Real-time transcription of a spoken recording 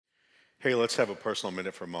Hey, let's have a personal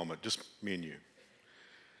minute for a moment, just me and you.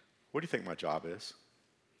 What do you think my job is?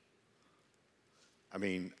 I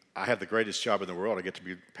mean, I have the greatest job in the world. I get to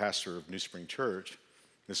be pastor of New Spring Church.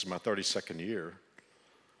 This is my 32nd year.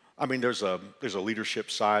 I mean, there's a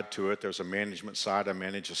leadership side to it. There's a management side. I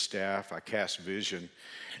manage a staff. I cast vision.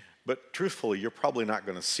 But truthfully, you're probably not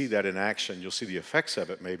going to see that in action. You'll see the effects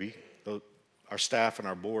of it maybe. Our staff and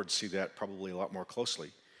our board see that probably a lot more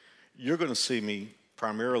closely. You're going to see me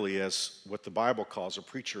primarily as what the Bible calls a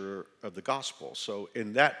preacher of the gospel. So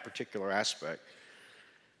in that particular aspect,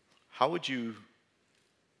 how would you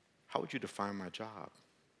define my job?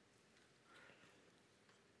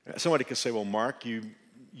 Somebody could say, well, Mark,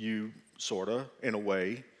 you sort of, in a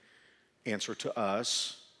way, answer to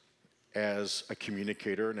us as a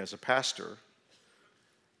communicator and as a pastor.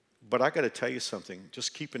 But I got to tell you something,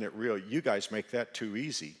 just keeping it real, you guys make that too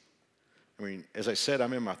easy. I mean, as I said,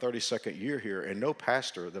 I'm in my 32nd year here, and no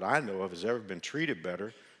pastor that I know of has ever been treated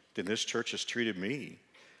better than this church has treated me.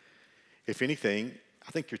 If anything,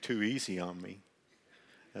 I think you're too easy on me.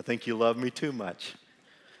 I think you love me too much.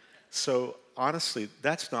 So honestly,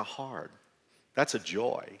 that's not hard. That's a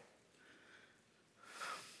joy.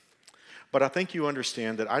 But I think you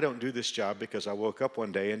understand that I don't do this job because I woke up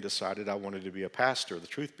one day and decided I wanted to be a pastor. The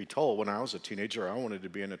truth be told, when I was a teenager, I wanted to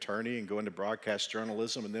be an attorney and go into broadcast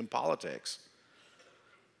journalism and then politics.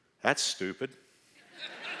 That's stupid.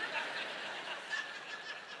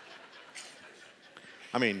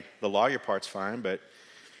 I mean, the lawyer part's fine, but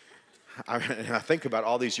I think about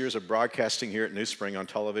all these years of broadcasting here at New Spring on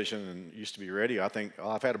television and used to be radio. I think,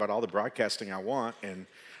 I've had about all the broadcasting I want, and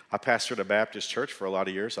I pastored a Baptist church for a lot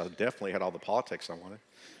of years. I definitely had all the politics I wanted.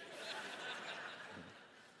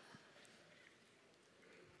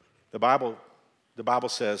 The Bible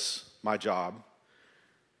says my job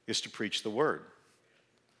is to preach the word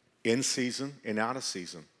in season and out of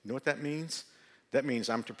season. You know what that means? That means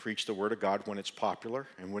I'm to preach the word of God when it's popular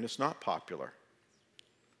and when it's not popular.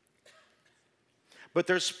 But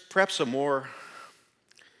there's perhaps a more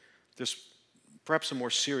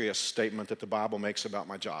serious statement that the Bible makes about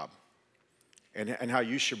my job and how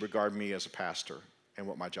you should regard me as a pastor and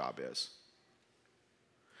what my job is.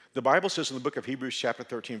 The Bible says in the book of Hebrews chapter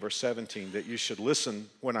 13, verse 17, that you should listen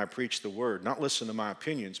when I preach the word. Not listen to my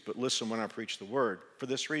opinions, but listen when I preach the word. For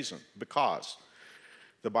this reason, because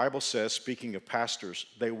the Bible says, speaking of pastors,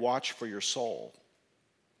 they watch for your soul.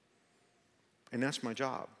 And that's my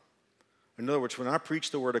job. In other words, when I preach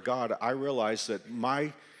the word of God, I realize that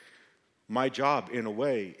my job, in a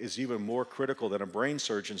way, is even more critical than a brain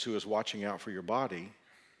surgeon's who is watching out for your body.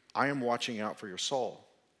 I am watching out for your soul.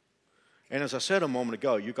 And as I said a moment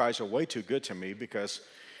ago, you guys are way too good to me because,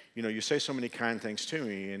 you say so many kind things to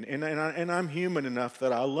me. And I'm human enough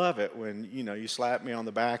that I love it when, you slap me on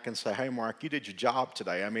the back and say, hey, Mark, you did your job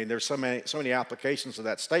today. I mean, there's so many applications of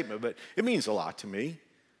that statement, but it means a lot to me.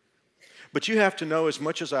 But you have to know, as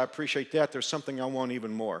much as I appreciate that, there's something I want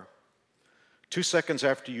even more. 2 seconds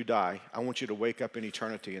after you die, I want you to wake up in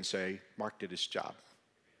eternity and say, Mark did his job.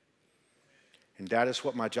 And that is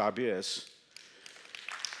what my job is.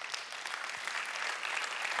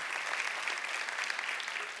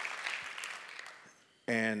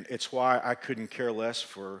 And it's why I couldn't care less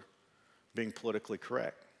for being politically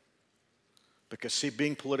correct. Because, see,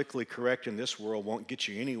 being politically correct in this world won't get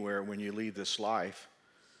you anywhere when you leave this life.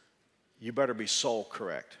 You better be soul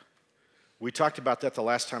correct. We talked about that the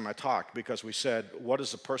last time I talked because we said, what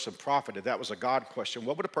is a person profited? That was a God question.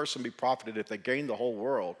 What would a person be profited if they gained the whole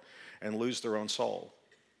world and lose their own soul?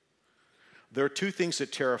 There are two things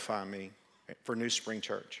that terrify me for New Spring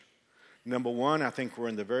Church. Number one, I think we're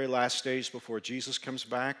in the very last days before Jesus comes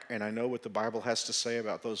back, and I know what the Bible has to say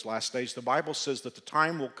about those last days. The Bible says that the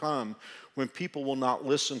time will come when people will not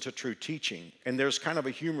listen to true teaching. And there's kind of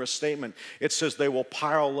a humorous statement. It says they will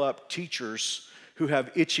pile up teachers who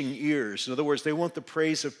have itching ears. In other words, they want the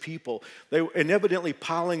praise of people. And evidently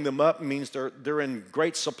piling them up means they're in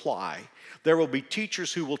great supply. There will be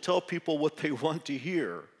teachers who will tell people what they want to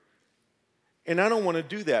hear. And I don't want to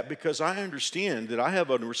do that because I understand that I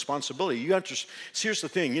have a responsibility. Here's the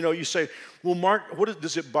thing. You say, well, Mark,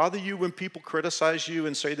 does it bother you when people criticize you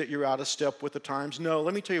and say that you're out of step with the times? No,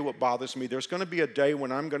 let me tell you what bothers me. There's going to be a day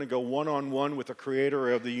when I'm going to go one-on-one with the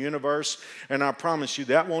creator of the universe, and I promise you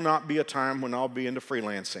that will not be a time when I'll be into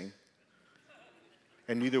freelancing.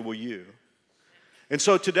 And neither will you. And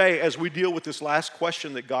so today, as we deal with this last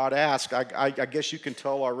question that God asked, I guess you can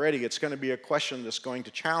tell already it's going to be a question that's going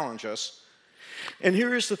to challenge us. And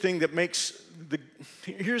here's the thing that makes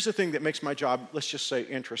my job, let's just say,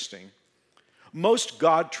 interesting. Most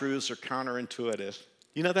God truths are counterintuitive.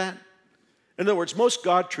 You know that? In other words, most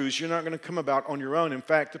God truths you're not going to come about on your own. In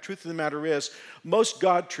fact, the truth of the matter is, most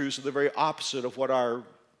God truths are the very opposite of what our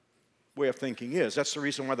way of thinking is. That's the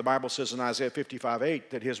reason why the Bible says in Isaiah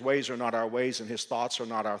 55:8 that his ways are not our ways and his thoughts are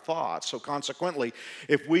not our thoughts. So consequently,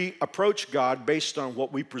 if we approach God based on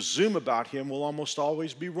what we presume about him, we'll almost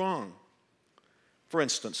always be wrong. For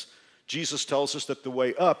instance, Jesus tells us that the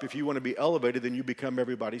way up, if you want to be elevated, then you become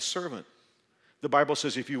everybody's servant. The Bible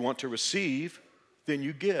says if you want to receive, then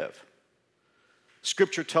you give.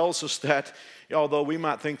 Scripture tells us that although we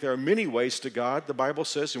might think there are many ways to God, the Bible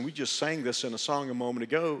says, and we just sang this in a song a moment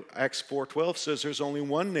ago, Acts 4:12 says there's only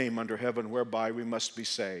one name under heaven whereby we must be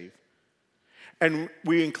saved. And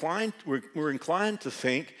we're inclined to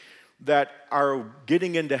think that our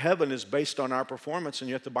getting into heaven is based on our performance, and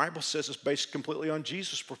yet the Bible says it's based completely on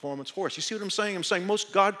Jesus' performance for us. You see what I'm saying? I'm saying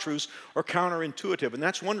most God truths are counterintuitive, and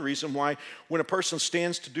that's one reason why when a person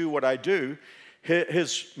stands to do what I do,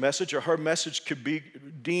 his message or her message could be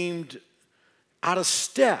deemed out of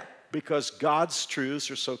step because God's truths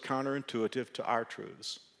are so counterintuitive to our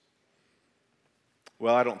truths.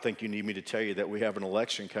 Well, I don't think you need me to tell you that we have an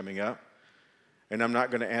election coming up. And I'm not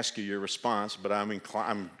going to ask you your response, but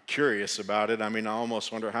I'm curious about it. I mean, I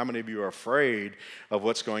almost wonder how many of you are afraid of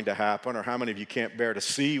what's going to happen, or how many of you can't bear to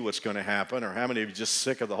see what's going to happen, or how many of you are just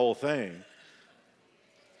sick of the whole thing.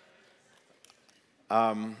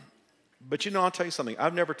 But I'll tell you something.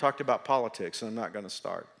 I've never talked about politics, and I'm not going to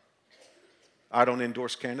start. I don't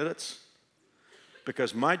endorse candidates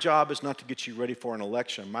because my job is not to get you ready for an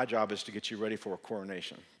election. My job is to get you ready for a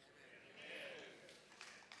coronation.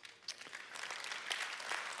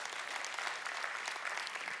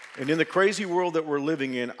 And in the crazy world that we're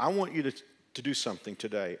living in, I want you to do something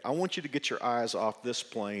today. I want you to get your eyes off this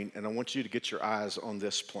plane, and I want you to get your eyes on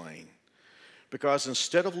this plane. Because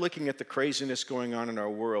instead of looking at the craziness going on in our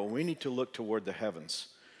world, we need to look toward the heavens.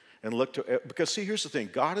 And because see, here's the thing.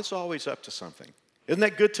 God is always up to something. Isn't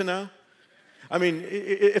that good to know? I mean,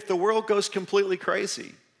 if the world goes completely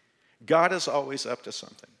crazy, God is always up to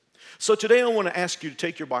something. So today I want to ask you to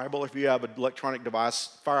take your Bible, if you have an electronic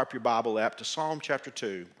device, fire up your Bible app to Psalm chapter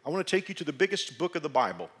 2. I want to take you to the biggest book of the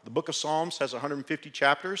Bible. The book of Psalms has 150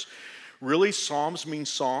 chapters. Really, Psalms mean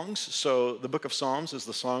songs, so the book of Psalms is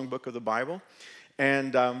the song book of the Bible.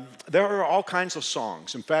 And there are all kinds of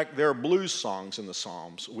songs. In fact, there are blues songs in the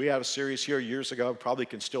Psalms. We had a series here years ago, probably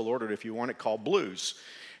can still order it if you want it, called Blues.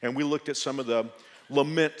 And we looked at some of the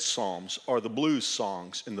lament psalms or the blues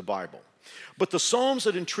songs in the Bible. But the psalms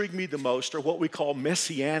that intrigue me the most are what we call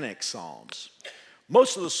messianic psalms.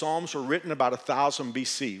 Most of the psalms were written about 1000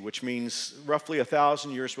 BC, which means roughly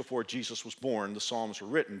 1,000 years before Jesus was born, the psalms were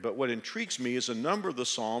written. But what intrigues me is a number of the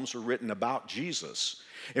psalms are written about Jesus.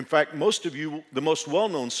 In fact, the most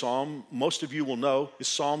well-known psalm, most of you will know, is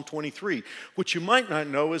Psalm 23. What you might not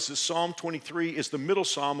know is that Psalm 23 is the middle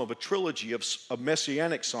psalm of a trilogy of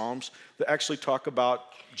messianic psalms that actually talk about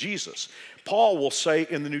Jesus. Paul will say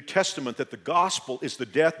in the New Testament that the gospel is the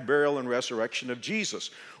death, burial, and resurrection of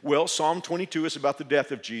Jesus. Well, Psalm 22 is about the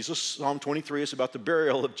death of Jesus. Psalm 23 is about the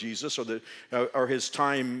burial of Jesus or his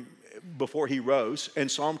time before he rose. And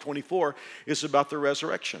Psalm 24 is about the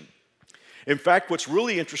resurrection. In fact, what's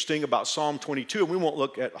really interesting about Psalm 22, and we won't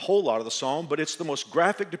look at a whole lot of the psalm, but it's the most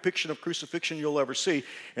graphic depiction of crucifixion you'll ever see.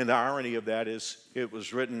 And the irony of that is it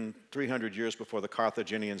was written 300 years before the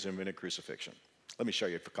Carthaginians invented crucifixion. Let me show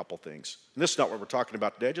you a couple things. And this is not what we're talking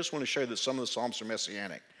about today. I just want to show you that some of the psalms are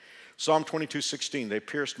messianic. Psalm 22:16, they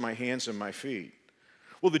pierced my hands and my feet.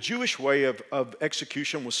 Well, the Jewish way of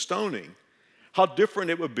execution was stoning. How different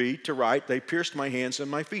it would be to write, they pierced my hands and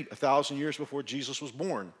my feet, 1,000 years before Jesus was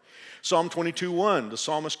born. Psalm 22:1, the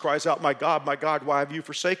psalmist cries out, my God, why have you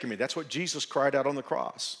forsaken me? That's what Jesus cried out on the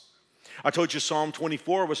cross. I told you Psalm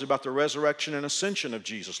 24 was about the resurrection and ascension of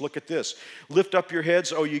Jesus. Look at this. Lift up your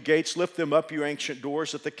heads, O you gates. Lift them up, you ancient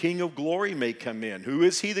doors, that the King of glory may come in. Who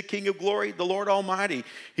is he, the King of glory? The Lord Almighty.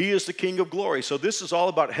 He is the King of glory. So this is all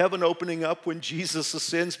about heaven opening up when Jesus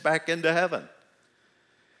ascends back into heaven.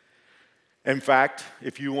 In fact,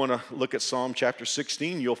 if you want to look at Psalm chapter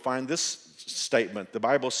 16, you'll find this statement. The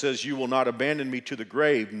Bible says, you will not abandon me to the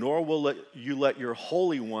grave, nor will you let your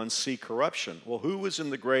Holy One see corruption. Well, who was in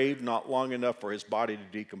the grave not long enough for his body to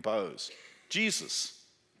decompose? Jesus.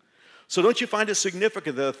 So don't you find it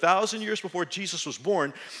significant that 1,000 years before Jesus was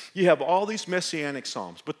born, you have all these messianic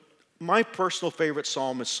psalms. But my personal favorite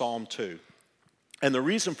psalm is Psalm 2. And the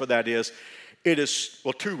reason for that is,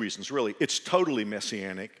 two reasons really. It's totally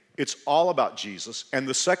messianic. It's all about Jesus. And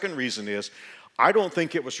the second reason is, I don't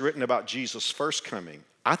think it was written about Jesus' first coming.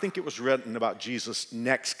 I think it was written about Jesus'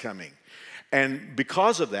 next coming. And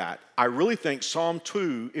because of that, I really think Psalm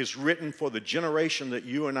 2 is written for the generation that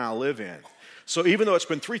you and I live in. So even though it's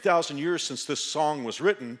been 3,000 years since this song was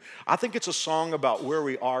written, I think it's a song about where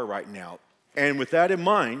we are right now. And with that in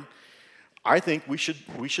mind, I think we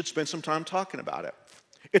should spend some time talking about it.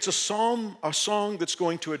 It's a song that's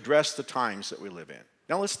going to address the times that we live in.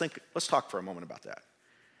 Now let's talk for a moment about that.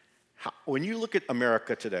 When you look at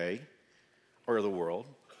America today, or the world,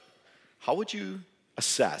 how would you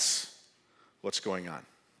assess what's going on?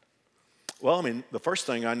 Well, I mean, the first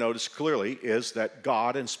thing I notice clearly is that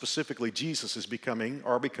God, and specifically Jesus,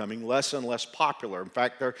 are becoming less and less popular. In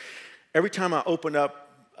fact, every time I open up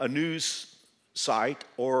a news site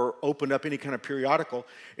or open up any kind of periodical,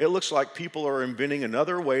 it looks like people are inventing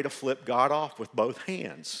another way to flip God off with both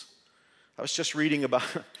hands. I was just reading about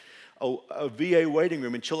a VA waiting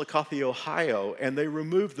room in Chillicothe, Ohio, and they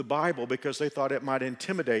removed the Bible because they thought it might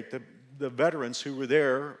intimidate the veterans who were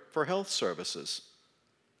there for health services.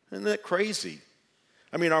 Isn't that crazy?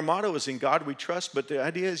 I mean, our motto is "In God We Trust," but the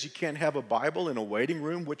idea is you can't have a Bible in a waiting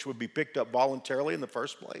room, which would be picked up voluntarily in the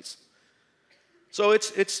first place. So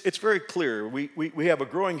it's very clear. We have a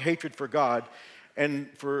growing hatred for God and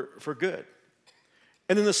for good.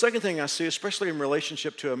 And then the second thing I see, especially in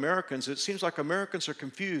relationship to Americans, it seems like Americans are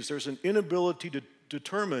confused. There's an inability to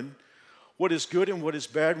determine what is good and what is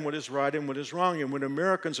bad and what is right and what is wrong. And when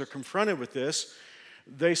Americans are confronted with this,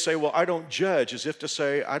 they say, well, I don't judge, as if to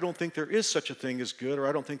say, I don't think there is such a thing as good, or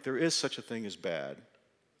I don't think there is such a thing as bad.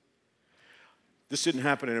 This didn't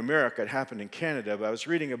happen in America, it happened in Canada. But I was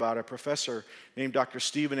reading about a professor named Dr.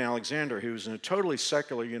 Stephen Alexander, who was in a totally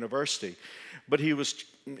secular university. But he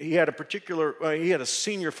had a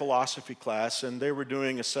senior philosophy class, and they were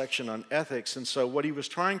doing a section on ethics. And so what he was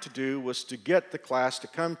trying to do was to get the class to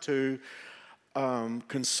come to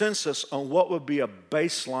consensus on what would be a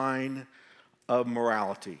baseline of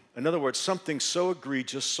morality. In other words, something so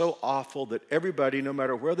egregious, so awful that everybody, no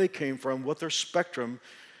matter where they came from, what their spectrum,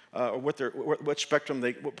 what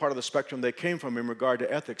part of the spectrum they came from in regard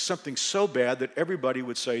to ethics, something so bad that everybody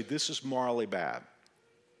would say this is morally bad.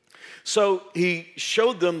 So he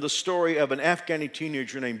showed them the story of an Afghani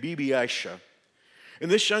teenager named Bibi Aisha. And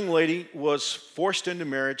this young lady was forced into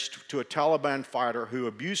marriage to a Taliban fighter who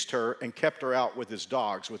abused her and kept her out with his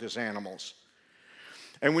dogs, with his animals.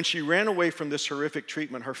 And when she ran away from this horrific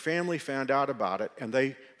treatment, her family found out about it, and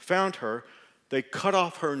they found her. They cut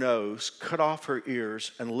off her nose, cut off her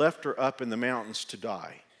ears, and left her up in the mountains to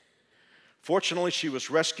die. Fortunately, she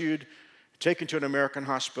was rescued, taken to an American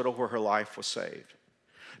hospital where her life was saved.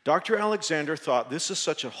 Dr. Alexander thought this is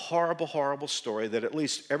such a horrible, horrible story that at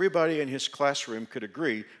least everybody in his classroom could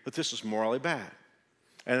agree that this is morally bad.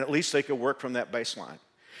 And at least they could work from that baseline.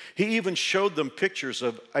 He even showed them pictures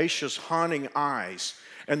of Aisha's haunting eyes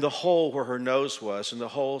and the hole where her nose was and the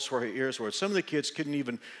holes where her ears were. Some of the kids couldn't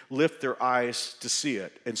even lift their eyes to see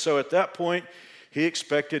it. And so at that point, he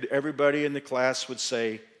expected everybody in the class would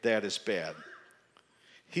say, that is bad.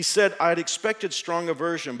 He said, I'd expected strong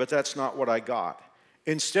aversion, but that's not what I got.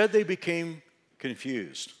 Instead, they became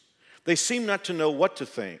confused. They seemed not to know what to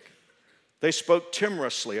think. They spoke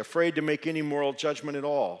timorously, afraid to make any moral judgment at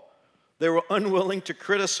all. They were unwilling to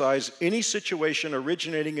criticize any situation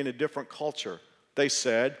originating in a different culture. They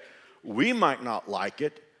said, we might not like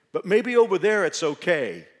it, but maybe over there it's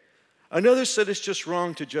okay. Another said it's just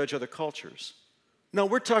wrong to judge other cultures. No,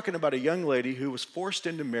 we're talking about a young lady who was forced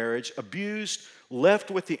into marriage, abused,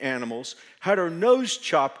 left with the animals, had her nose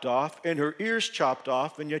chopped off and her ears chopped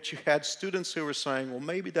off, and yet you had students who were saying, well,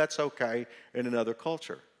 maybe that's okay in another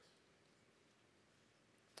culture.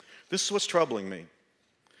 This is what's troubling me.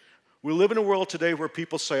 We live in a world today where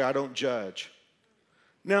people say, I don't judge.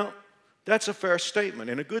 Now, that's a fair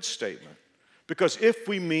statement and a good statement, because if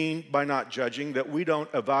we mean by not judging that we don't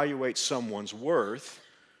evaluate someone's worth,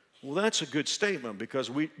 well, that's a good statement,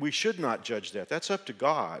 because we should not judge that. That's up to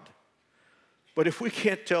God. But if we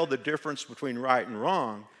can't tell the difference between right and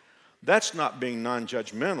wrong, that's not being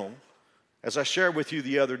non-judgmental. As I shared with you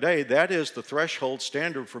the other day, that is the threshold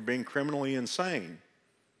standard for being criminally insane,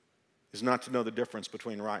 is not to know the difference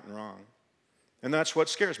between right and wrong. And that's what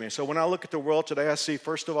scares me. So when I look at the world today,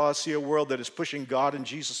 first of all, I see a world that is pushing God and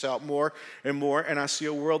Jesus out more and more, and I see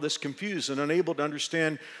a world that's confused and unable to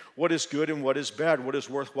understand what is good and what is bad, what is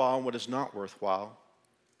worthwhile and what is not worthwhile.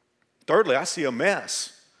 Thirdly, I see a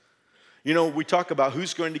mess. You know, we talk about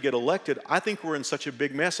who's going to get elected. I think we're in such a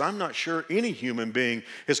big mess. I'm not sure any human being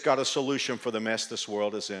has got a solution for the mess this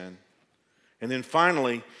world is in. And then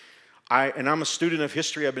finally, I'm a student of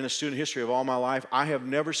history. I've been a student of history of all my life. I have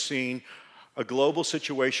never seen a global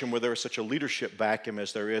situation where there is such a leadership vacuum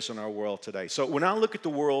as there is in our world today. So when I look at the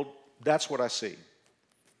world, that's what I see.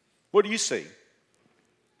 What do you see?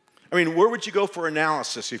 I mean, where would you go for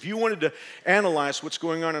analysis? If you wanted to analyze what's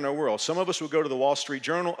going on in our world, some of us would go to the Wall Street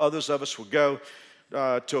Journal, others of us would go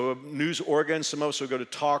to a news organ, some of us would go to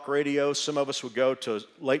talk radio, some of us would go to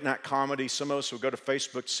late night comedy, some of us would go to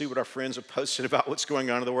Facebook to see what our friends have posted about what's going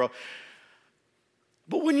on in the world.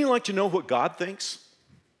 But wouldn't you like to know what God thinks?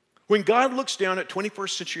 When God looks down at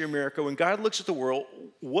 21st century America, when God looks at the world,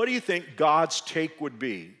 what do you think God's take would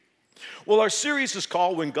be? Well, our series is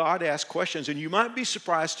called When God Asks Questions, and you might be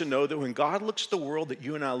surprised to know that when God looks at the world that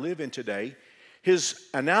you and I live in today, his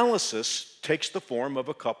analysis takes the form of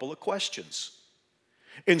a couple of questions.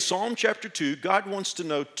 In Psalm chapter 2, God wants to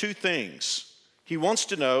know two things. He wants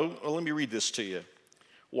to know, well, let me read this to you.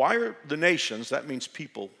 Why are the nations, that means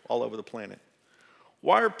people all over the planet,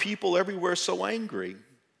 why are people everywhere so angry?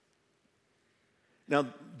 Now,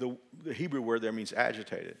 the Hebrew word there means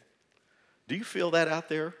agitated. Do you feel that out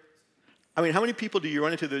there? I mean, how many people do you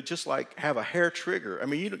run into that just like have a hair trigger? I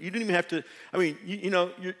mean, you don't even have to, I mean,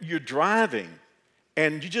 you're driving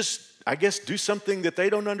and you just, I guess, do something that they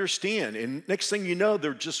don't understand. And next thing you know,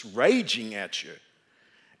 they're just raging at you.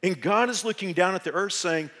 And God is looking down at the earth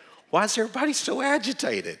saying, why is everybody so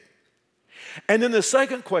agitated? And then the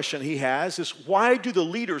second question he has is, why do the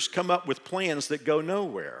leaders come up with plans that go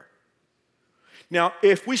nowhere? Now,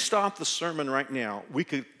 if we stop the sermon right now, we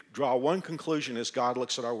could draw one conclusion as God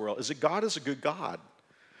looks at our world, is that God is a good God.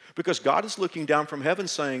 Because God is looking down from heaven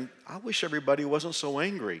saying, I wish everybody wasn't so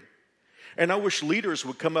angry. And I wish leaders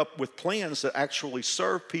would come up with plans that actually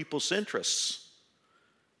serve people's interests.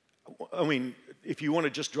 I mean, if you want to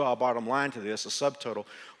just draw a bottom line to this, a subtotal,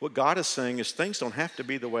 what God is saying is things don't have to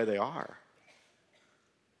be the way they are.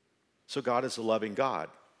 So God is a loving God.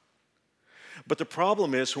 But the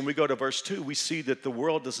problem is when we go to verse 2, we see that the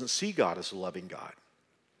world doesn't see God as a loving God.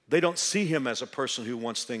 They don't see him as a person who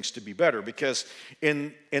wants things to be better, because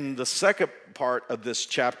in the second part of this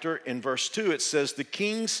chapter, in verse 2, it says, the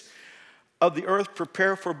kings of the earth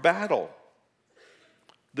prepare for battle.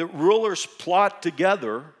 The rulers plot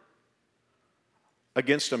together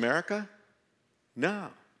against America? No,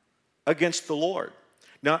 against the Lord.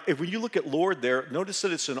 Now, when you look at Lord there, notice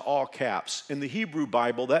that it's in all caps. In the Hebrew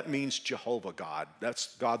Bible, that means Jehovah God.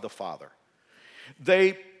 That's God the Father.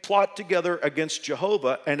 They plot together against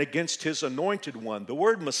Jehovah and against his anointed one. The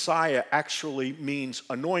word Messiah actually means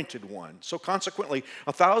anointed one. So consequently,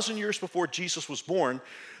 1,000 years before Jesus was born,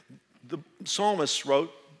 the psalmist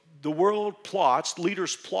wrote, the world plots,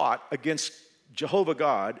 leaders plot against Jehovah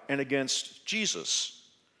God and against Jesus.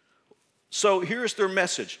 So here's their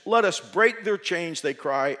message. Let us break their chains, they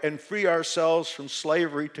cry, and free ourselves from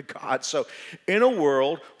slavery to God. So in a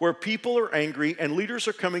world where people are angry and leaders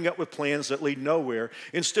are coming up with plans that lead nowhere,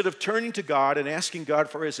 instead of turning to God and asking God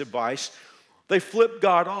for his advice, they flip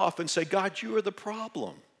God off and say, God, you are the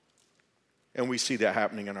problem. And we see that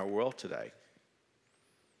happening in our world today.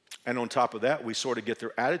 And on top of that, we sort of get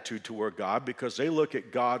their attitude toward God because they look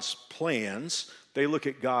at God's plans, they look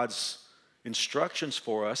at God's instructions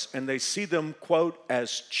for us, and they see them, quote,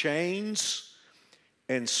 as chains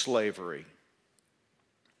and slavery.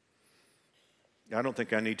 I don't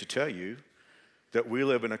think I need to tell you that we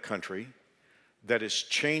live in a country that is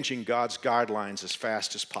changing God's guidelines as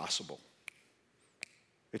fast as possible.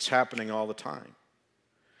 It's happening all the time.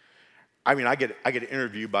 I mean, I get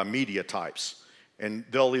interviewed by media types. And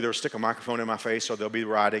they'll either stick a microphone in my face or they'll be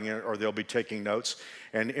writing it or they'll be taking notes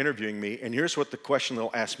and interviewing me. And here's what the question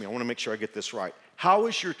they'll ask me. I want to make sure I get this right. How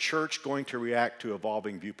is your church going to react to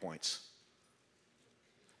evolving viewpoints?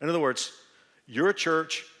 In other words, you're a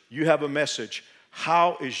church, you have a message.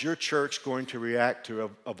 How is your church going to react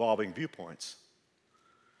to evolving viewpoints?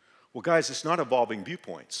 Well, guys, it's not evolving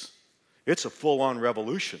viewpoints. It's a full-on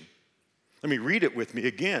revolution. Let me read it with me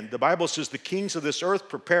again. The Bible says, the kings of this earth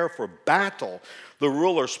prepare for battle. The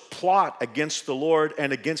rulers plot against the Lord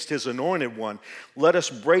and against his anointed one. Let us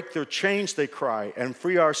break their chains, they cry, and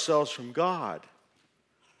free ourselves from God.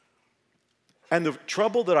 And the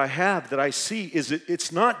trouble that I have, that I see, is that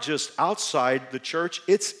it's not just outside the church,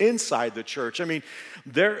 it's inside the church. I mean,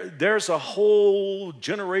 there's a whole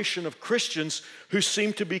generation of Christians who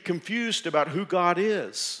seem to be confused about who God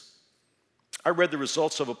is. I read the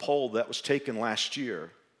results of a poll that was taken last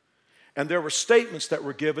year, and there were statements that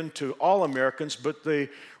were given to all Americans, but the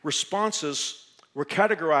responses were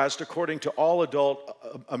categorized according to all adult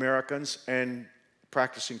Americans and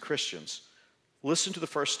practicing Christians. Listen to the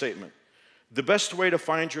first statement. The best way to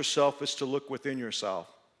find yourself is to look within yourself.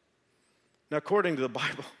 Now, according to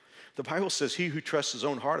the Bible says he who trusts his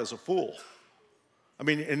own heart is a fool. I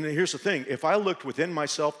mean, and here's the thing. If I looked within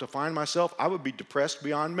myself to find myself, I would be depressed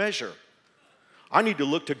beyond measure. I need to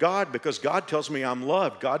look to God because God tells me I'm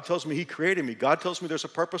loved. God tells me He created me. God tells me there's a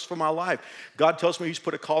purpose for my life. God tells me He's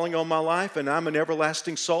put a calling on my life and I'm an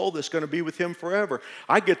everlasting soul that's going to be with Him forever.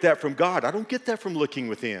 I get that from God. I don't get that from looking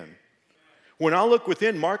within. When I look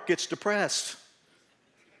within, Mark gets depressed.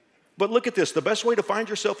 But look at this. The best way to find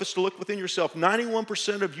yourself is to look within yourself.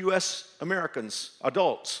 91% of U.S. Americans,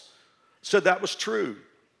 adults, said that was true.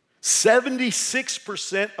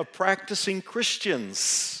 76% of practicing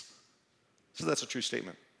Christians. So that's a true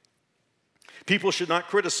statement. People should not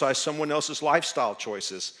criticize someone else's lifestyle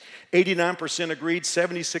choices. 89% agreed,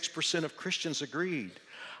 76% of Christians agreed.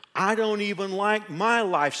 I don't even like my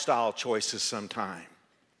lifestyle choices sometimes.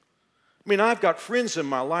 I mean, I've got friends in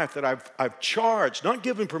my life that I've charged, not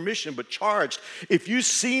given permission, but charged. If you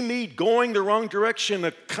see me going the wrong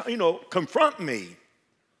direction, confront me.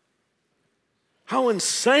 How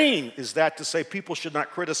insane is that to say people should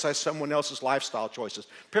not criticize someone else's lifestyle choices?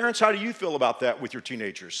 Parents, how do you feel about that with your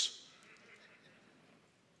teenagers?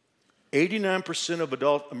 89% of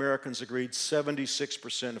adult Americans agreed,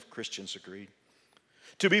 76% of Christians agreed.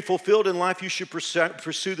 To be fulfilled in life, you should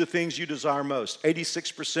pursue the things you desire most.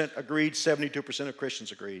 86% agreed, 72% of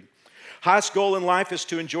Christians agreed. Highest goal in life is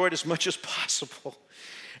to enjoy it as much as possible.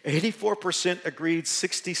 84% agreed,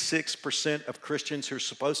 66% of Christians who are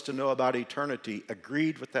supposed to know about eternity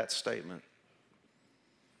agreed with that statement.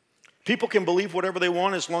 People can believe whatever they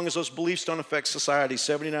want as long as those beliefs don't affect society.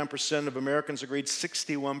 79% of Americans agreed,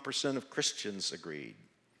 61% of Christians agreed.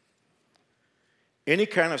 Any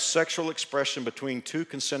kind of sexual expression between two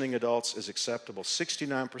consenting adults is acceptable.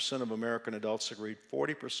 69% of American adults agreed,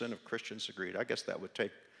 40% of Christians agreed. I guess that would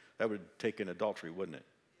take in adultery, wouldn't it?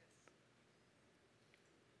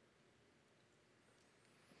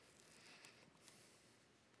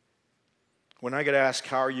 When I get asked,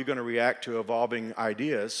 how are you going to react to evolving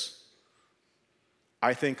ideas?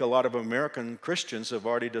 I think a lot of American Christians have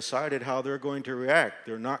already decided how they're going to react.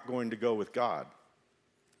 They're not going to go with God.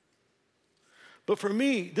 But for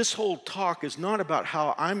me, this whole talk is not about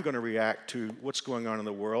how I'm going to react to what's going on in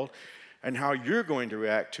the world and how you're going to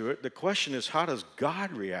react to it. The question is, how does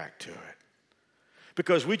God react to it?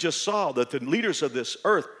 Because we just saw that the leaders of this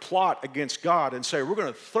earth plot against God and say, we're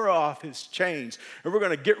going to throw off His chains and we're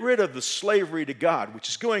going to get rid of the slavery to God, which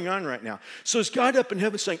is going on right now. So is God up in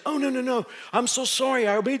heaven saying, oh, no, I'm so sorry.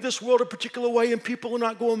 I made this world a particular way and people will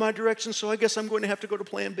not go in my direction, so I guess I'm going to have to go to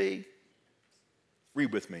plan B?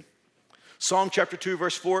 Read with me. Psalm chapter 2,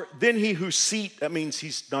 verse 4, then he whose seat, that means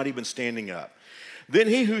he's not even standing up. Then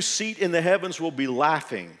he whose seat in the heavens will be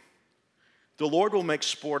laughing. The Lord will make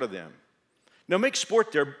sport of them. Now, make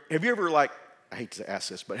sport there. Have you ever I hate to ask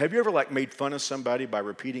this, but have you ever made fun of somebody by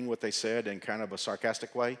repeating what they said in kind of a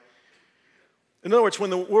sarcastic way? In other words, when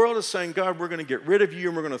the world is saying, God, we're going to get rid of you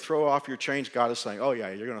and we're going to throw off your chains, God is saying, oh yeah,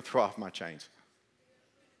 you're going to throw off my chains.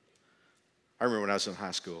 I remember when I was in high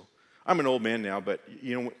school. I'm an old man now, but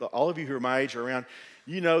all of you who are my age or around,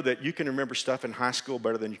 you know that you can remember stuff in high school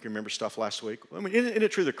better than you can remember stuff last week. I mean, isn't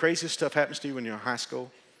it true the craziest stuff happens to you when you're in high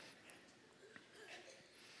school?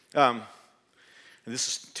 And this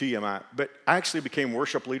is TMI, but I actually became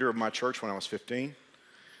worship leader of my church when I was 15.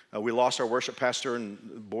 We lost our worship pastor, and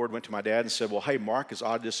the board went to my dad and said, well, hey, Mark has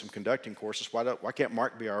audited some conducting courses. Why can't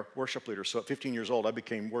Mark be our worship leader? So at 15 years old, I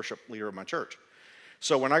became worship leader of my church.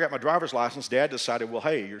 So when I got my driver's license, Dad decided, well,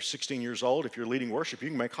 hey, you're 16 years old. If you're leading worship, you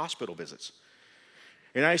can make hospital visits.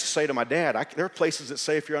 And I used to say to my dad, there are places that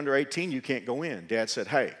say if you're under 18, you can't go in. Dad said,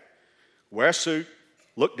 hey, wear a suit,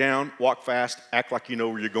 look down, walk fast, act like you know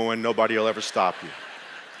where you're going. Nobody will ever stop you.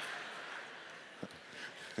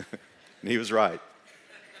 And he was right.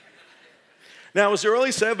 Now, it was the early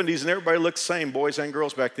 70s, and everybody looked the same, boys and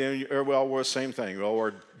girls back then. We all wore the same thing. We all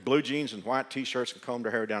wore blue jeans and white T-shirts and combed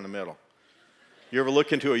our hair down the middle. You ever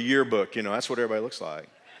look into a yearbook, that's what everybody looks like.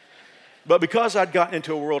 But because I'd gotten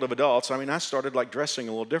into a world of adults, I started dressing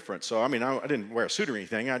a little different. So, I didn't wear a suit or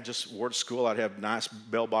anything. I just wore to school. I'd have nice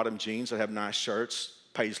bell-bottom jeans. I'd have nice shirts,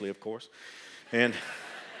 Paisley, of course. And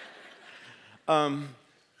you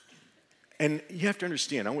have to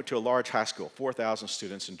understand, I went to a large high school, 4,000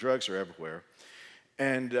 students, and drugs are everywhere.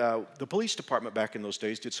 And the police department back in those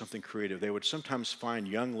days did something creative. They would sometimes find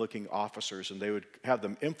young-looking officers, and they would have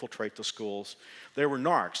them infiltrate the schools. They were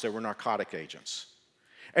narcs. They were narcotic agents.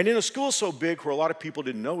 And in a school so big where a lot of people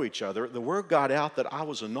didn't know each other, the word got out that I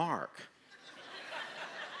was a narc.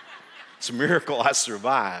 It's a miracle I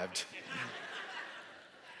survived.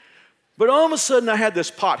 But all of a sudden, I had this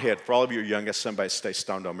pothead. For all of you young, somebody stay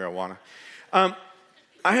stoned on marijuana.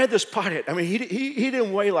 I had this pothead. He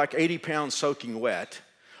didn't weigh 80 pounds soaking wet.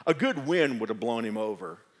 A good wind would have blown him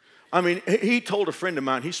over. He told a friend of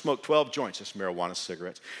mine, he smoked 12 joints. That's marijuana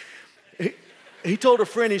cigarettes. He told a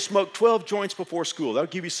friend he smoked 12 joints before school. That'll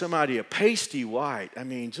give you some idea. Pasty white. I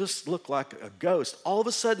mean, just looked like a ghost. All of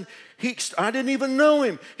a sudden, I didn't even know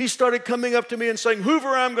him. He started coming up to me and saying, Hoover,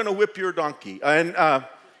 I'm going to whip your donkey. And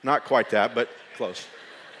not quite that, but close.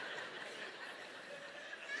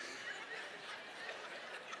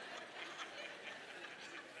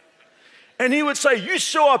 And he would say, you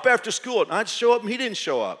show up after school. And I'd show up, and he didn't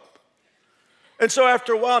show up. And so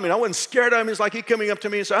after a while, I wasn't scared of him. It's like he coming up to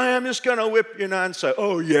me and say, I'm just going to whip you now. And say,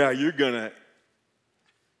 oh, yeah, you're going to.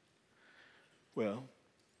 Well,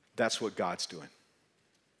 that's what God's doing.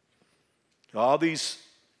 All these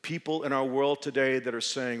people in our world today that are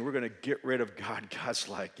saying, we're going to get rid of God. God's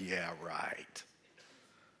like, yeah, right.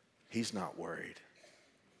 He's not worried.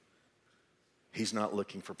 He's not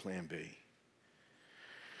looking for plan B.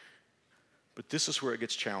 But this is where it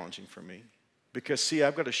gets challenging for me. Because, see,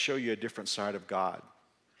 I've got to show you a different side of God.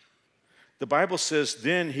 The Bible says,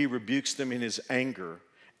 then he rebukes them in his anger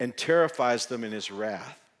and terrifies them in his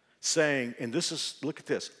wrath, saying, and this is, look at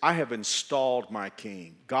this, I have installed my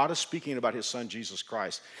king. God is speaking about his son, Jesus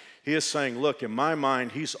Christ. He is saying, look, in my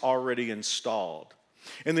mind, he's already installed.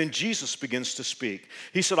 And then Jesus begins to speak.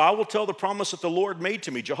 He said, I will tell the promise that the Lord made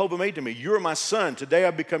to me, Jehovah made to me. You are my son. Today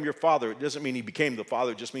I've become your father. It doesn't mean he became the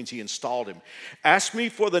father. It just means he installed him. Ask me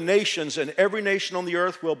for the nations, and every nation on the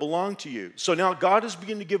earth will belong to you. So now God is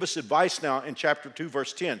beginning to give us advice now in chapter 2,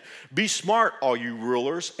 verse 10. Be smart, all you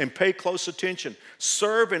rulers, and pay close attention.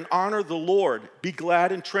 Serve and honor the Lord. Be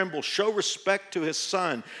glad and tremble. Show respect to his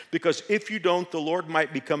son, because if you don't, the Lord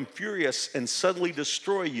might become furious and suddenly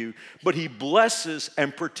destroy you. But he blesses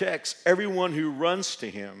and protects everyone who runs to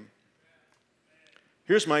him.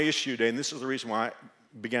 Here's my issue today, and this is the reason why I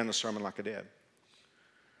began the sermon like I did.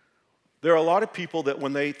 There are a lot of people that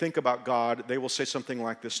when they think about God, they will say something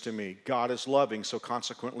like this to me. God is loving, so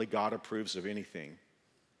consequently God approves of anything.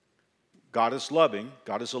 God is loving.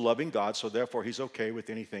 God is a loving God, so therefore he's okay with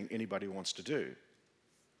anything anybody wants to do.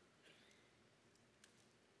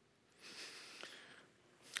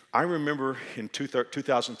 I remember in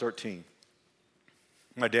 2013,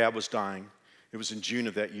 my dad was dying. It was in June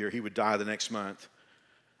of that year. He would die the next month.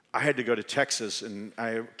 I had to go to Texas, and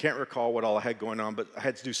I can't recall what all I had going on, but I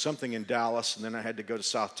had to do something in Dallas, and then I had to go to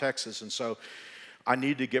South Texas. And so I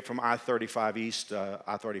needed to get from I-35 East to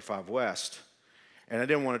I-35 West. And I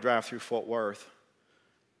didn't want to drive through Fort Worth.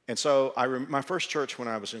 And so my first church when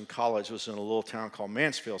I was in college was in a little town called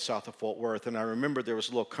Mansfield, south of Fort Worth. And I remember there was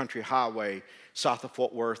a little country highway south of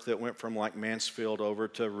Fort Worth that went from like Mansfield over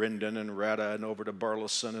to Rendon and Retta and over to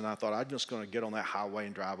Burleson. And I thought, I'm just going to get on that highway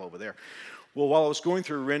and drive over there. Well, while I was going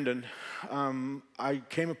through Rendon, I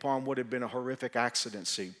came upon what had been a horrific accident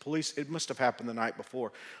scene. Police, it must have happened the night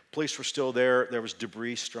before. Police were still there. There was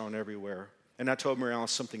debris strewn everywhere. And I told Mary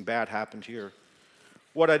Alice, something bad happened here.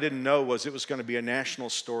 What I didn't know was it was going to be a national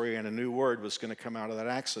story and a new word was going to come out of that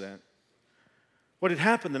accident. What had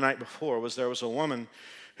happened the night before was there was a woman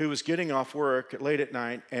who was getting off work late at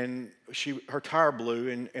night, and her tire blew,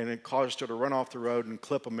 and it caused her to run off the road and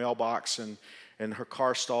clip a mailbox, and her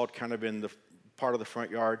car stalled kind of in the part of the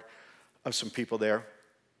front yard of some people there.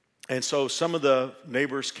 And so some of the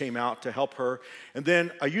neighbors came out to help her, and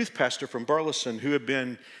then a youth pastor from Burleson who had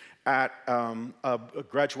been at a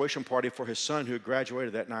graduation party for his son who had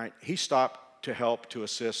graduated that night, he stopped to help, to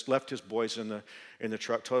assist, left his boys in the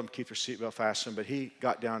truck, told them to keep their seatbelt fastened, but he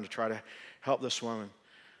got down to try to help this woman.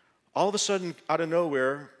 All of a sudden, out of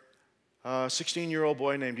nowhere, a 16-year-old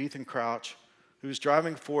boy named Ethan Crouch, who was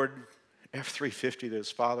driving a Ford F-350 that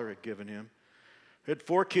his father had given him, had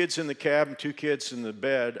 4 kids in the cab and 2 kids in the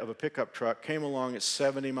bed of a pickup truck, came along at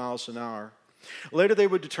 70 miles an hour. Later, they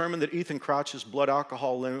would determine that Ethan Crouch's blood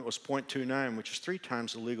alcohol limit was 0.29, which is 3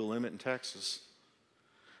 times the legal limit in Texas.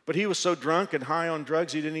 But he was so drunk and high on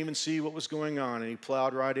drugs, he didn't even see what was going on, and he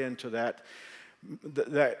plowed right into that.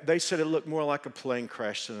 They said it looked more like a plane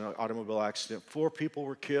crash than an automobile accident. 4 people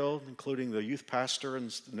were killed, including the youth pastor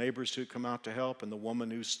and the neighbors who come out to help, and the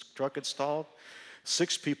woman whose truck had stalled.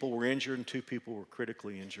 6 people were injured, and 2 people were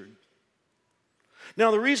critically injured.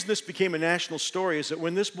 Now, the reason this became a national story is that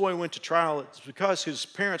when this boy went to trial, it's because his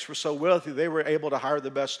parents were so wealthy, they were able to hire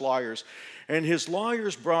the best lawyers. And his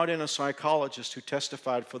lawyers brought in a psychologist who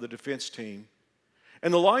testified for the defense team.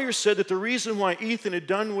 And the lawyers said that the reason why Ethan had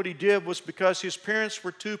done what he did was because his parents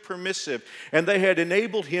were too permissive, and they had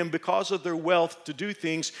enabled him, because of their wealth, to do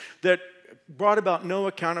things that brought about no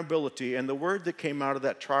accountability. And the word that came out of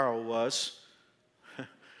that trial was,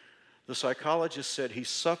 the psychologist said he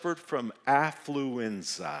suffered from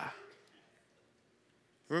affluenza.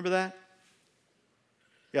 Remember that?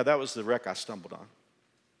 Yeah, that was the wreck I stumbled on.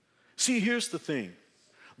 See, here's the thing.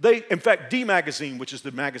 In fact, D Magazine, which is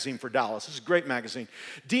the magazine for Dallas, this is a great magazine.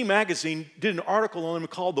 D Magazine did an article on them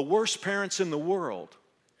called The Worst Parents in the World.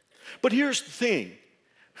 But here's the thing.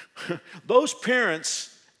 Those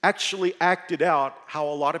parents actually acted out how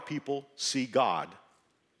a lot of people see God.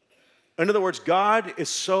 In other words, God is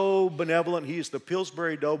so benevolent. He is the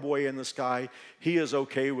Pillsbury Doughboy in the sky. He is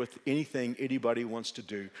okay with anything anybody wants to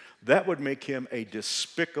do. That would make him a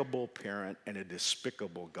despicable parent and a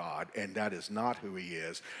despicable God, and that is not who he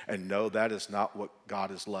is. And no, that is not what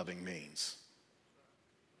God is loving means.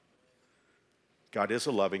 God is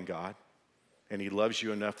a loving God, and he loves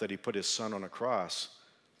you enough that he put his son on a cross,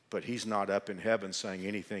 but he's not up in heaven saying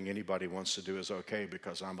anything anybody wants to do is okay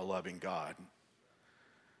because I'm a loving God.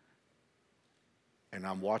 And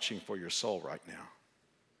I'm watching for your soul right now.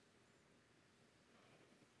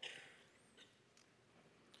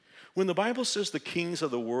 When the Bible says the kings of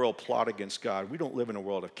the world plot against God, we don't live in a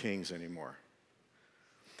world of kings anymore.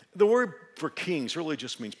 The word for kings really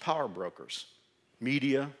just means power brokers.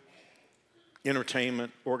 Media,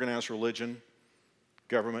 entertainment, organized religion,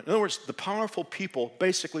 government. In other words, the powerful people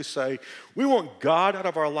basically say, we want God out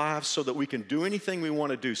of our lives so that we can do anything we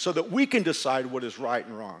want to do, so that we can decide what is right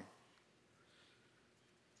and wrong.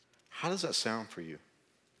 How does that sound for you?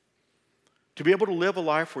 To be able to live a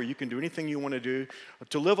life where you can do anything you want to do,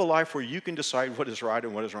 to live a life where you can decide what is right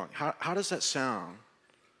and what is wrong. How does that sound?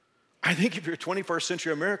 I think if you're a 21st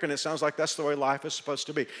century American, it sounds like that's the way life is supposed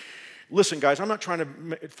to be. Listen, guys, I'm not trying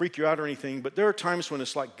to freak you out or anything, but there are times when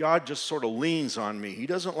it's like God just sort of leans on me. He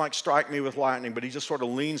doesn't like strike me with lightning, but he just sort of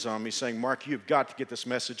leans on me saying, Mark, you've got to get this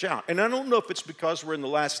message out. And I don't know if it's because we're in the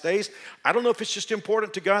last days. I don't know if it's just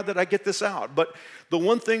important to God that I get this out. But the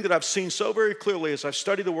one thing that I've seen so very clearly as I've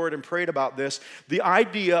studied the Word and prayed about this, the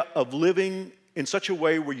idea of living in such a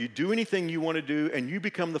way where you do anything you want to do and you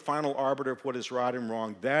become the final arbiter of what is right and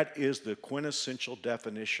wrong, that is the quintessential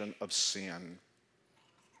definition of sin.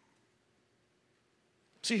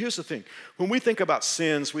 See, here's the thing. When we think about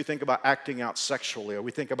sins, we think about acting out sexually, or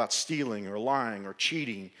we think about stealing or lying or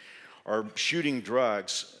cheating or shooting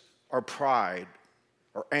drugs or pride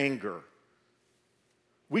or anger.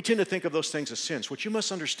 We tend to think of those things as sins. What you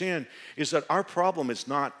must understand is that our problem is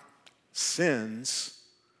not sins.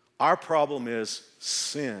 Our problem is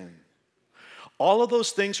sin. All of those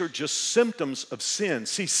things are just symptoms of sin.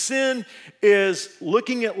 See, sin is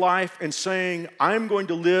looking at life and saying, I'm going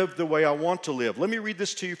to live the way I want to live. Let me read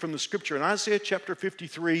this to you from the scripture. In Isaiah chapter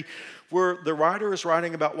 53, where the writer is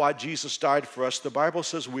writing about why Jesus died for us, the Bible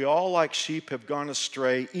says, we all like sheep have gone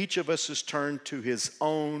astray. Each of us has turned to his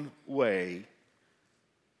own way.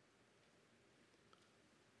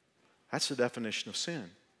 That's the definition of sin.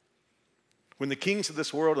 When the kings of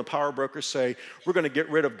this world and power brokers say, we're going to get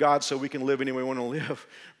rid of God so we can live any way we want to live,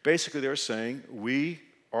 basically they're saying, we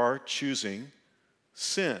are choosing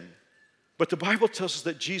sin. But the Bible tells us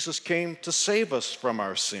that Jesus came to save us from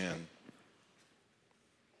our sin.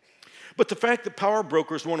 But the fact that power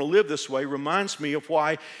brokers want to live this way reminds me of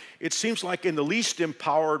why it seems like in the least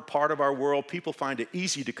empowered part of our world, people find it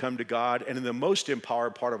easy to come to God, and in the most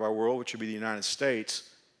empowered part of our world, which would be the United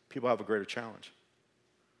States, people have a greater challenge.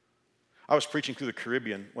 I was preaching through the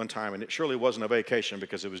Caribbean one time, and it surely wasn't a vacation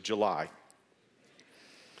because it was July.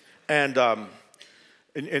 And I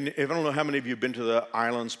don't know how many of you have been to the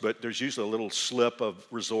islands, but there's usually a little slip of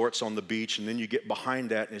resorts on the beach, and then you get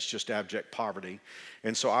behind that, and it's just abject poverty.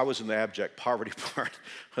 And so I was in the abject poverty part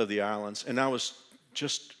of the islands, and I was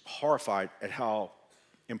just horrified at how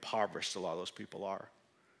impoverished a lot of those people are.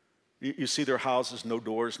 You see their houses, no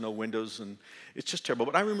doors, no windows, and it's just terrible.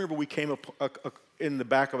 But I remember we came up in the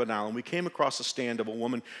back of an island. We came across a stand of a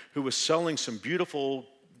woman who was selling some beautiful,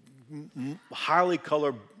 highly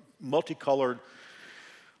colored, multicolored,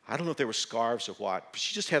 I don't know if they were scarves or what, but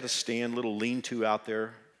she just had a stand, little lean-to out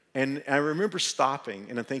there. And I remember stopping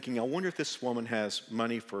and I'm thinking, I wonder if this woman has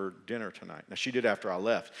money for dinner tonight. Now, she did after I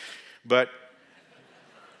left. But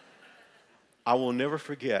I will never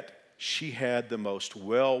forget, she had the most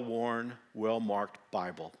well-worn, well-marked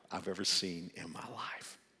Bible I've ever seen in my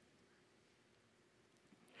life.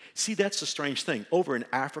 See, that's the strange thing. Over in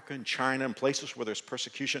Africa and China and places where there's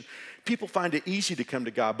persecution, people find it easy to come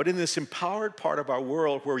to God. But in this empowered part of our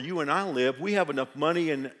world where you and I live, we have enough money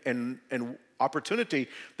and opportunity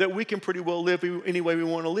that we can pretty well live any way we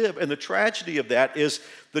want to live. And the tragedy of that is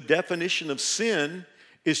the definition of sin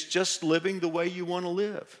is just living the way you want to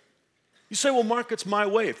live. You say, well, Mark, it's my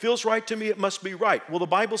way. It feels right to me. It must be right. Well, the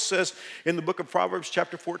Bible says in the book of Proverbs,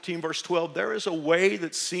 chapter 14, verse 12, there is a way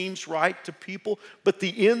that seems right to people, but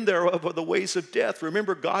the end thereof are the ways of death.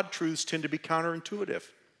 Remember, God truths tend to be counterintuitive.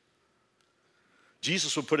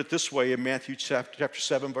 Jesus would put it this way in Matthew chapter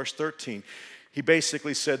 7, verse 13. He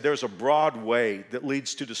basically said there's a broad way that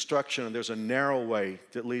leads to destruction and there's a narrow way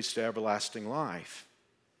that leads to everlasting life.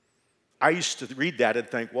 I used to read that and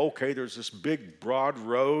think, well, okay, there's this big broad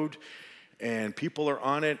road and people are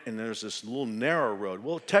on it, and there's this little narrow road.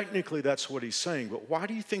 Well, technically that's what he's saying, but why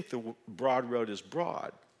do you think the broad road is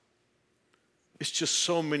broad? It's just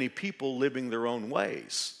so many people living their own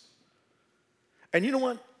ways. And you know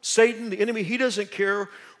what? Satan, the enemy, he doesn't care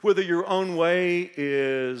whether your own way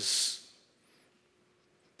is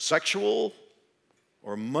sexual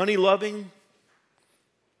or money-loving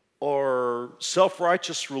or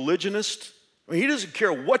self-righteous religionist. I mean, he doesn't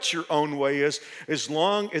care what your own way is as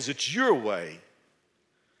long as it's your way.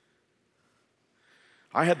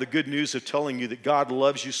 I have the good news of telling you that God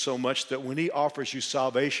loves you so much that when he offers you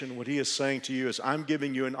salvation, what he is saying to you is, I'm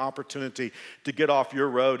giving you an opportunity to get off your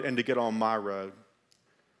road and to get on my road.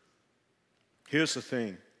 Here's the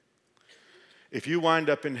thing. If you wind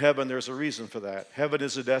up in heaven, there's a reason for that. Heaven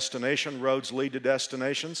is a destination. Roads lead to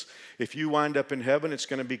destinations. If you wind up in heaven, it's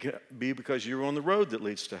going to be because you're on the road that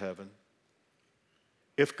leads to heaven.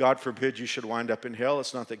 If, God forbid, you should wind up in hell,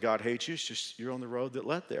 it's not that God hates you, it's just you're on the road that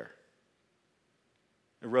led there.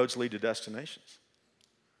 The roads lead to destinations.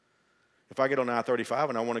 If I get on I-35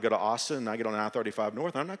 and I want to go to Austin and I get on I-35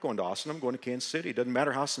 North, I'm not going to Austin, I'm going to Kansas City. It doesn't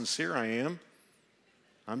matter how sincere I am.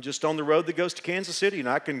 I'm just on the road that goes to Kansas City, and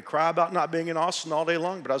I can cry about not being in Austin all day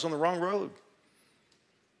long, but I was on the wrong road.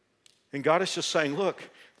 And God is just saying, look,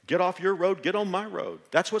 get off your road, get on my road.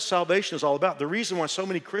 That's what salvation is all about. The reason why so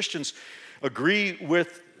many Christians agree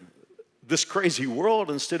with this crazy world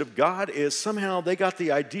instead of God is somehow they got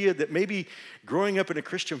the idea that maybe growing up in a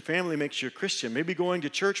Christian family makes you a Christian. Maybe going to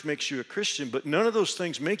church makes you a Christian, but none of those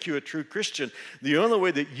things make you a true Christian. The only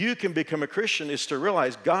way that you can become a Christian is to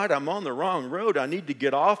realize, God, I'm on the wrong road. I need to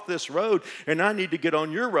get off this road, and I need to get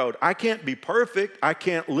on your road. I can't be perfect. I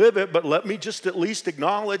can't live it, but let me just at least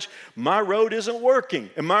acknowledge my road isn't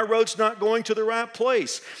working, and my road's not going to the right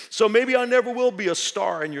place. So maybe I never will be a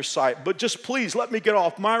star in your sight, but just please let me get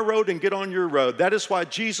off my road and get on your road. That is why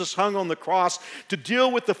Jesus hung on the cross, to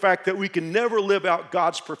deal with the fact that we can never live out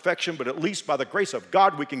God's perfection, but at least by the grace of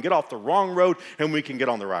God, we can get off the wrong road and we can get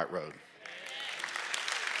on the right road.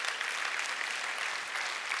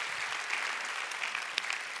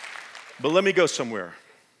 But let me go somewhere.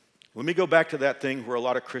 Let me go back to that thing where a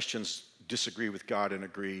lot of Christians disagree with God and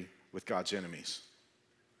agree with God's enemies.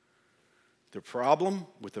 The problem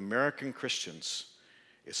with American Christians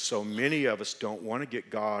is so many of us don't want to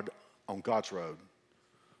get God on God's road.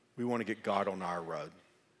 We want to get God on our road.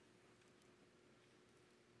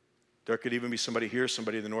 There could even be somebody here,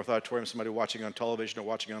 somebody in the North Auditorium, somebody watching on television or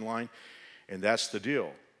watching online, and that's the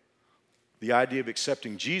deal. The idea of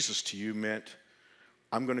accepting Jesus to you meant,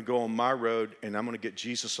 I'm going to go on my road, and I'm going to get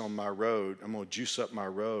Jesus on my road. I'm going to juice up my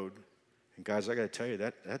road. And guys, I got to tell you,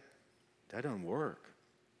 that doesn't work.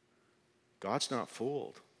 God's not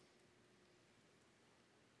fooled.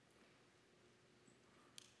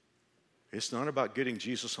 It's not about getting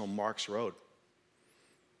Jesus on Mark's road.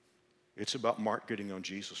 It's about Mark getting on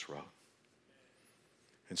Jesus' road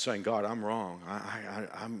and saying, God, I'm wrong.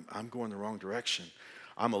 I'm going the wrong direction.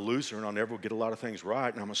 I'm a loser, and I'll never get a lot of things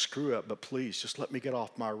right, and I'm a screw up, but please, just let me get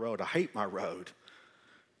off my road. I hate my road.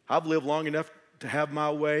 I've lived long enough to have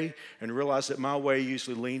my way and realize that my way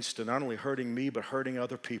usually leads to not only hurting me, but hurting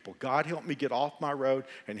other people. God, help me get off my road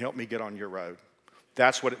and help me get on your road.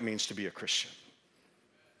 That's what it means to be a Christian.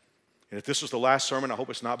 And if this was the last sermon, I hope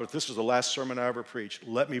it's not, but if this was the last sermon I ever preached,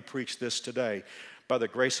 let me preach this today. By the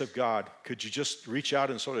grace of God, could you just reach out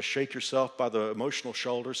and sort of shake yourself by the emotional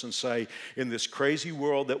shoulders and say, in this crazy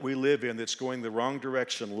world that we live in that's going the wrong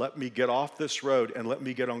direction, let me get off this road and let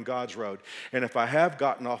me get on God's road. And if I have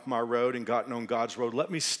gotten off my road and gotten on God's road,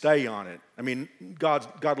 let me stay on it. I mean,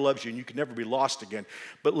 God loves you and you can never be lost again.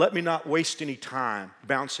 But let me not waste any time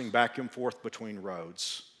bouncing back and forth between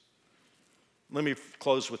roads. Let me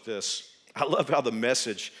close with this. I love how the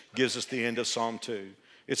Message gives us the end of Psalm 2.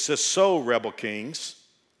 It says, so, rebel kings,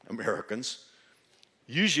 Americans,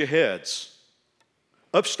 use your heads.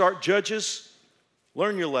 Upstart judges,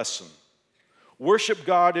 learn your lesson. Worship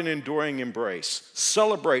God in enduring embrace.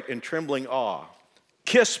 Celebrate in trembling awe.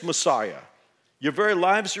 Kiss Messiah. Your very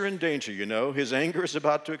lives are in danger, you know. His anger is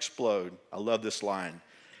about to explode. I love this line.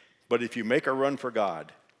 But if you make a run for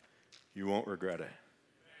God, you won't regret it.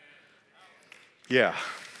 Yeah.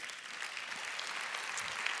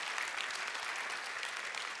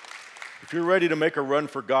 If you're ready to make a run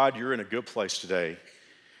for God, you're in a good place today.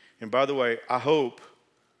 And by the way, I hope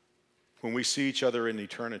when we see each other in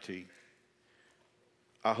eternity,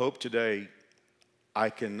 I hope today I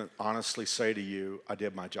can honestly say to you, I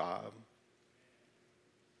did my job.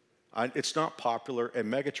 It's not popular,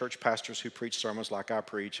 and megachurch pastors who preach sermons like I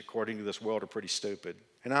preach, according to this world, are pretty stupid.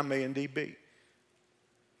 And I may indeed be.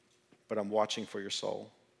 But I'm watching for your soul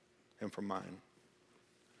and for mine.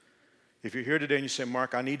 If you're here today and you say,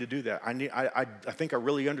 Mark, I need to do that. I think I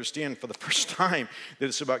really understand for the first time that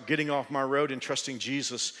it's about getting off my road and trusting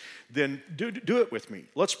Jesus, then do it with me.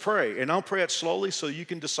 Let's pray. And I'll pray it slowly so you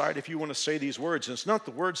can decide if you want to say these words. And it's not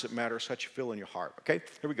the words that matter, it's how you feel in your heart. Okay?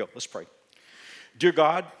 Here we go. Let's pray. Dear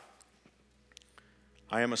God,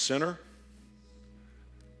 I am a sinner,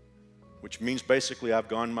 which means basically I've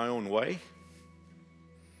gone my own way.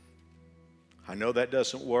 I know that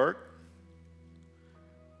doesn't work.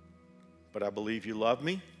 But I believe you love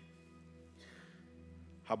me.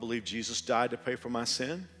 I believe Jesus died to pay for my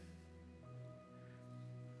sin.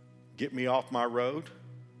 Get me off my road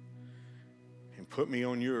and put me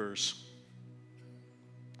on yours.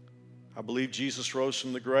 I believe Jesus rose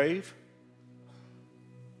from the grave.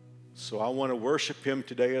 So I want to worship him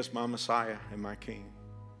today as my Messiah and my King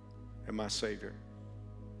and my Savior.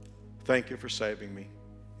 Thank you for saving me.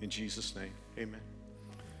 In Jesus' name, amen.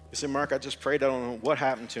 You say, Mark, I just prayed. I don't know what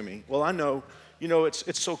happened to me. Well, I know.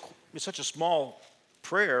 It's such a small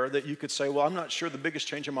prayer that you could say, well, I'm not sure the biggest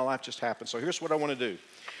change in my life just happened. So here's what I want to do.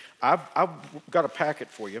 I've got a packet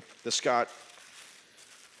for you that's got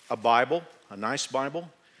a Bible, a nice Bible,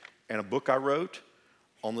 and a book I wrote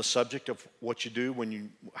on the subject of what you do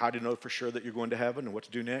how to know for sure that you're going to heaven and what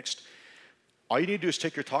to do next. All you need to do is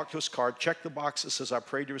take your Talk to Us card, check the box that says, I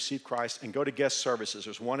prayed to receive Christ, and go to guest services.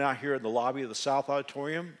 There's one out here in the lobby of the South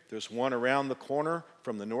Auditorium. There's one around the corner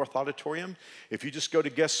from the North Auditorium. If you just go to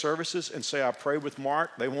guest services and say, I prayed with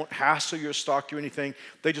Mark, they won't hassle you or stalk you or anything.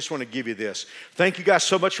 They just want to give you this. Thank you guys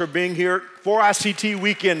so much for being here for ICT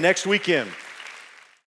weekend next weekend.